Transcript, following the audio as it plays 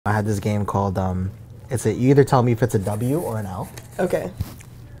I had this game called you either tell me if it's a W or an L. Okay.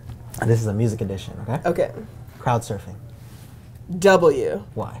 And this is a music edition, okay? Okay. Crowd surfing. W.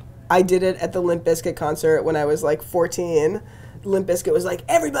 Why? I did it at the Limp Bizkit concert when I was like 14. Limp Bizkit was like,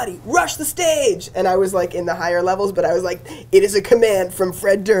 everybody, rush the stage! And I was like in the higher levels, but I was like, it is a command from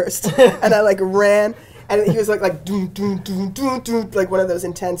Fred Durst. And I like ran, and he was like doom, doom, doom, doom, doom, like one of those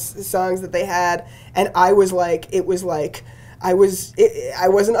intense songs that they had. And I was like, I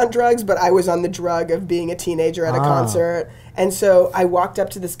wasn't on drugs, but I was on the drug of being a teenager at a concert. And so I walked up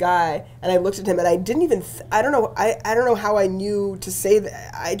to this guy and I looked at him and I didn't even, I don't know how I knew to say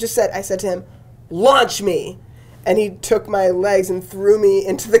that. I said to him, launch me. And he took my legs and threw me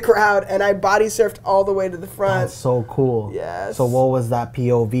into the crowd, and I body surfed all the way to the front. That's so cool. Yes. So what was that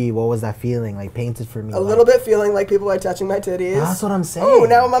POV? What was that feeling? Like, painted for me. A little bit feeling like people are touching my titties. That's what I'm saying. Oh,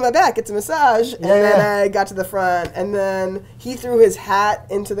 now I'm on my back. It's a massage. And then I got to the front, and then he threw his hat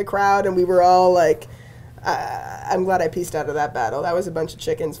into the crowd, and we were all like, I'm glad I pieced out of that battle. That was a bunch of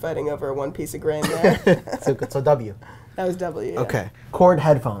chickens fighting over one piece of grain there. So W. That was W. Yeah. Okay. Cord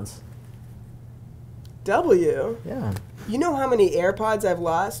headphones. W. Yeah. You know how many AirPods I've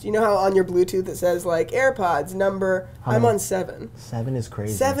lost? You know how on your Bluetooth it says like AirPods number? I'm on 7. 7 is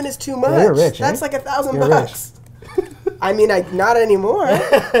crazy. 7 is too much. Yeah, you're rich, That's like $1,000 You're bucks. I mean, not anymore.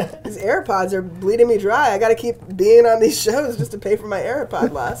 These AirPods are bleeding me dry. I got to keep being on these shows just to pay for my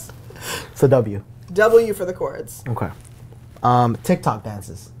AirPod loss. So W. W for the chords. Okay. TikTok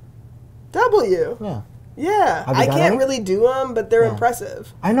dances. W. Yeah. Yeah, I can't really do them, but they're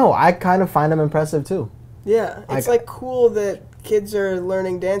impressive. I know. I kind of find them impressive too. Yeah, it's like cool that kids are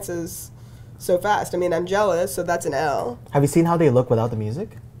learning dances so fast. I mean, I'm jealous, so that's an L. Have you seen how they look without the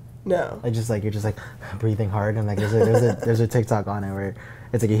music? No. Like you're just like breathing hard, and like there's a TikTok on it where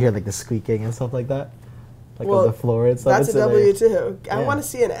it's like you hear like the squeaking and stuff like that, like on the floor and stuff. That's a W too. I want to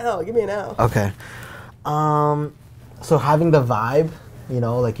see an L. Give me an L. Okay. So having the vibe. You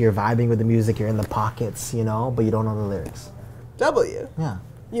know, like you're vibing with the music, you're in the pockets, you know, but you don't know the lyrics. W. Yeah.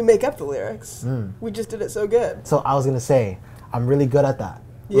 You make up the lyrics. We just did it so good. So I was gonna say, I'm really good at that.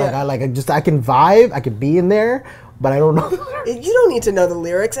 Yeah. I can vibe, I can be in there, but I don't know the lyrics. You don't need to know the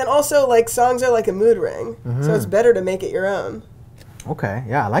lyrics, and also like songs are like a mood ring, so it's better to make it your own. Okay,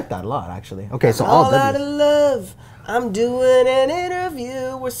 yeah, I like that a lot actually. Okay, so all out of love. I'm doing an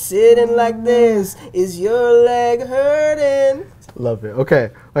interview. We're sitting like this. Is your leg hurting? Love it. Okay.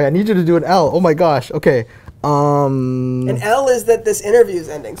 I need you to do an L. Oh my gosh. Okay. An L is that this interview is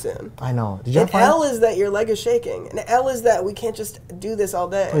ending soon. I know. Did you An L is that your leg is shaking. An L is that we can't just do this all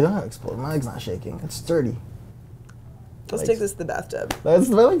day. Oh, you don't have to explode. My leg's not shaking. It's sturdy. Let's take this to the bathtub. My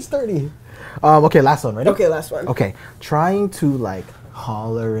leg's sturdy. Okay, last one. Ready? Okay, last one. Okay. Trying to like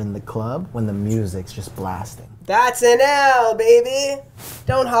holler in the club when the music's just blasting. That's an L, baby.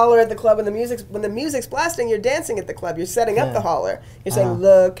 Don't holler at the club when the music's blasting. You're dancing at the club. You're setting up the holler. You're saying,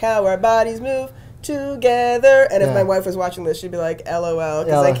 "Look how our bodies move together." And if my wife was watching this, she'd be like, "LOL,"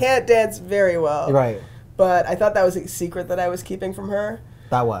 because I can't dance very well. Right. But I thought that was a secret that I was keeping from her.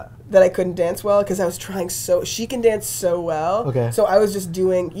 That what? That I couldn't dance well because I was trying she can dance so well. Okay. So I was just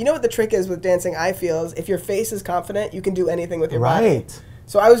doing. You know what the trick is with dancing? I feel is if your face is confident, you can do anything with your body. Right.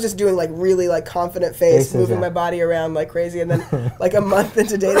 So I was just doing like really like confident face, moving my body around like crazy. And then like a month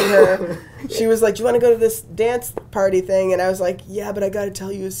into dating her, she was like, "Do you want to go to this dance party thing?" And I was like, "Yeah, but I got to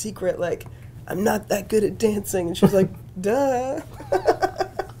tell you a secret. Like, I'm not that good at dancing." And she was like, "Duh."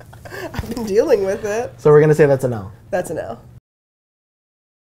 I've been dealing with it. So we're going to say that's an L. That's an L.